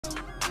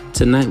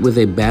Tonight was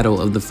a battle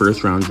of the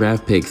first round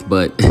draft picks,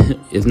 but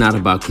it's not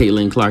about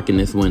Caitlin Clark in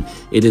this one.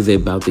 It is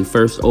about the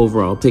first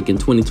overall pick in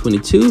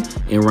 2022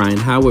 and Rhyne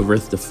Howard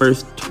versus the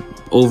first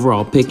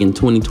overall pick in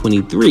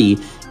 2023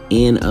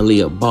 in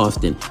Aliyah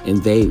Boston,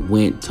 and they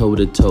went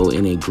toe-to-toe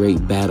in a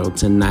great battle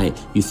tonight.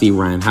 You see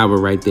Rhyne Howard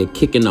right there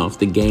kicking off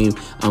the game,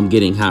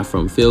 getting hot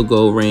from field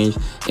goal range,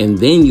 and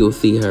then you'll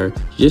see her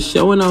just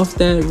showing off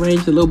that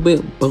range a little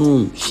bit.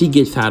 Boom, she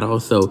gets hot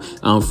also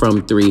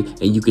from three,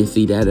 and you can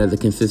see that as a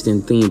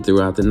consistent theme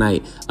throughout the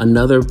night.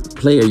 Another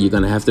player you're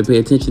going to have to pay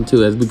attention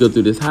to as we go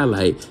through this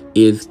highlight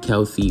is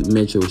Kelsey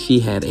Mitchell. She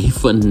had a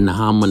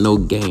phenomenal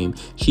game.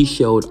 She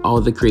showed all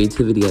the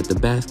creativity at the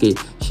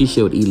basket. She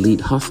showed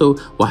elite hustle.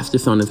 Watch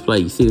this on this play.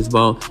 You see this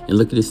ball and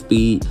look at the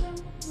speed.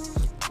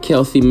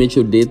 Kelsey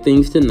Mitchell did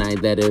things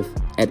tonight that if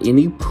at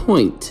any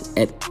point,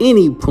 if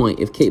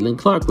Caitlin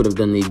Clark would have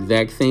done the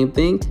exact same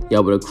thing,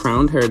 y'all would have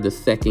crowned her the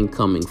second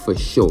coming for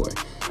sure.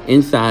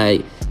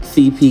 Inside,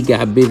 CP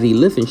got busy.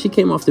 Listen, she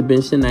came off the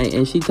bench tonight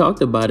and she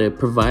talked about it,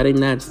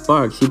 providing that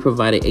spark. She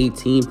provided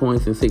 18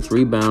 points and 6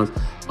 rebounds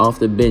off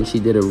the bench. She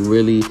did a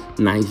really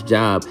nice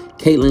job.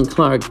 Caitlin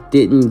Clark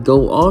didn't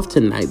go off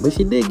tonight, but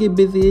she did get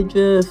busy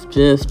just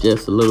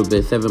a little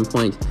bit. 7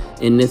 points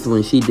in this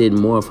one. She did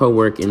more of her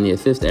work in the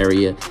assist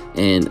area,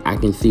 and I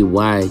can see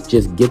why.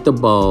 Just get the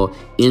ball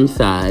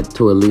inside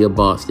to Aliyah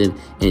Boston,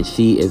 and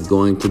she is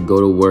going to go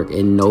to work,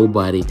 and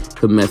nobody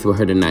could mess with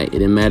her tonight. It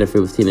didn't matter if it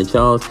was Tina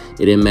Charles.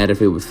 It didn't matter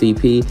if it was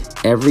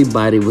CP.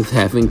 Everybody was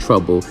having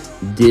trouble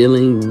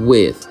dealing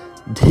with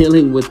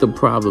the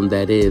problem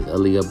that is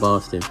Aliyah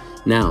Boston.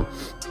 Now,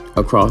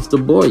 across the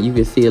board, you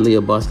can see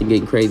Aliyah Boston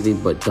getting crazy,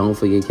 but don't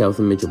forget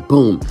Kelsey Mitchell.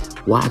 Boom.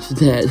 Watch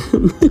that.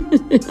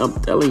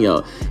 I'm telling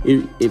y'all,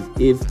 if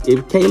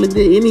Kayla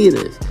did any of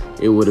this,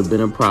 it would have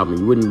been a problem.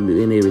 You wouldn't have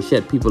been able to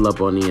shut people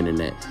up on the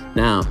internet.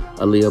 Now,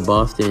 Aliyah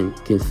Boston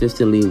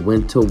consistently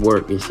went to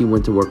work, and she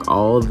went to work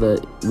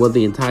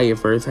the entire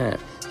first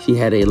half. She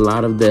had a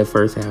lot of their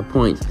first half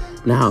points.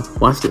 Now,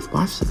 watch this.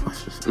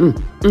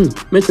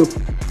 Mitchell.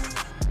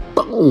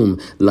 Boom.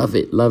 Love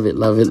it. Love it.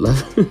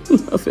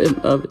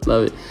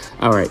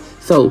 All right.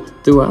 So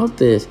throughout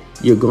this,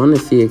 you're going to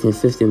see a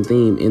consistent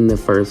theme in the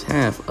first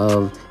half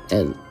of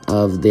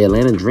the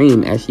Atlanta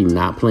Dream actually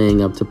not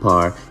playing up to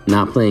par,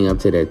 not playing up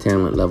to their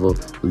talent level,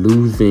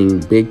 losing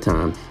big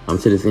time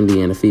to this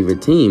Indiana Fever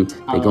team.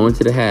 They go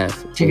into the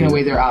half. Taking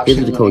away their options.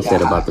 Here's what the coach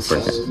said about the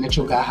first half.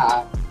 Mitchell got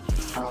hot.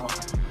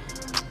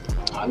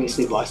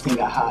 Obviously, Boston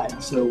got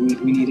hot, so we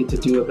needed to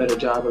do a better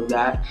job of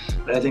that.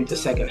 But I think the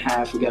second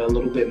half, we got a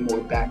little bit more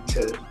back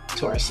to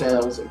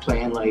ourselves and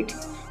playing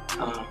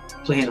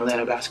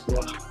Atlanta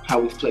basketball, how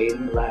we've played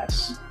in the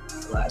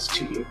last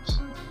 2 years.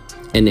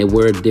 And they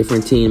were a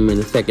different team in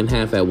the second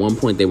half. At one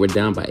point, they were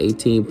down by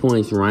 18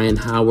 points. Rhyne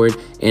Howard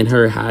and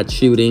her hot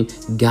shooting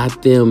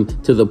got them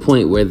to the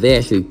point where they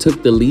actually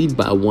took the lead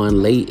by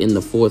 1 late in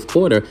the fourth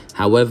quarter.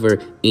 However,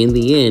 in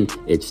the end,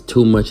 it's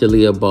too much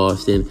Aliyah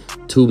Boston,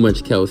 too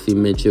much Kelsey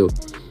Mitchell.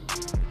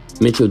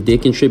 Mitchell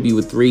did contribute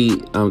with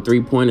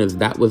three-pointers.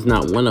 That was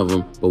not one of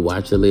them. But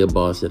watch Aliyah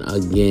Boston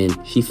again.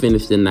 She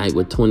finished the night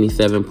with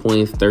 27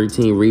 points,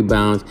 13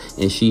 rebounds,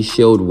 and she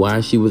showed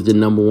why she was the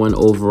 #1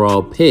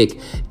 overall pick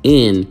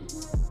in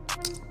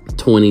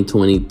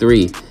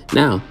 2023.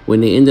 Now,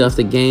 when they ended off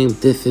the game,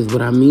 this is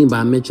what I mean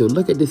by Mitchell.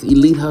 Look at this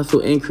elite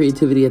hustle and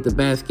creativity at the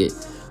basket.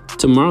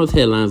 Tomorrow's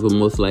headlines will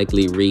most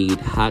likely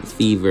read Hot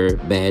Fever,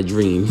 Bad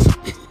Dreams.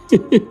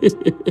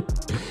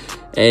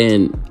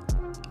 And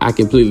I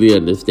completely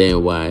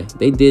understand why.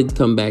 They did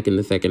come back in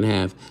the second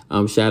half.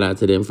 Shout out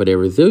to them for their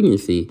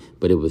resiliency,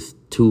 but it was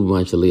too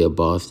much Aliyah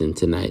Boston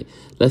tonight.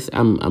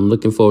 I'm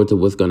looking forward to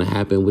what's going to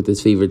happen with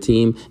this Fever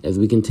team as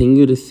we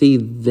continue to see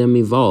them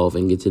evolve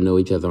and get to know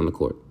each other on the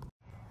court.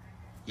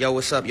 Yo,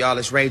 what's up, y'all?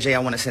 It's Ray J. I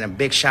want to send a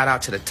big shout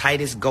out to the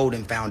Titus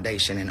Golden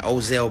Foundation and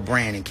Ozell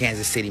Brand in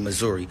Kansas City,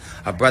 Missouri.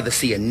 A brother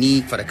see a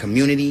need for the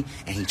community,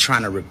 and he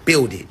trying to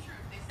rebuild it.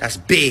 That's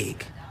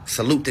big.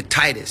 Salute to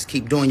Titus.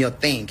 Keep doing your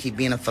thing. Keep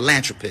being a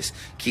philanthropist.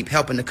 Keep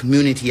helping the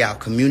community out.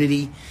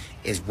 Community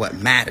is what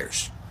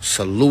matters.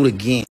 Salute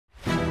again.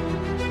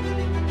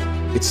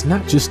 It's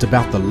not just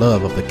about the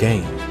love of the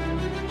game.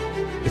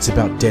 It's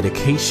about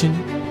dedication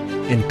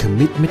and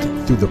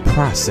commitment through the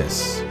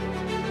process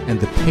and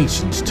the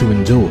patience to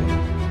endure.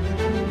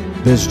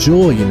 There's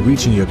joy in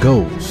reaching your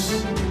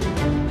goals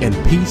and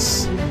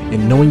peace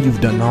in knowing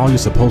you've done all you're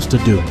supposed to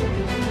do.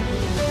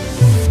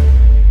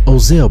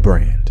 Ozell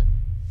Brand.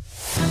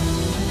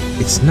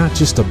 It's not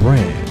just a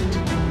brand,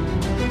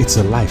 it's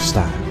a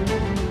lifestyle.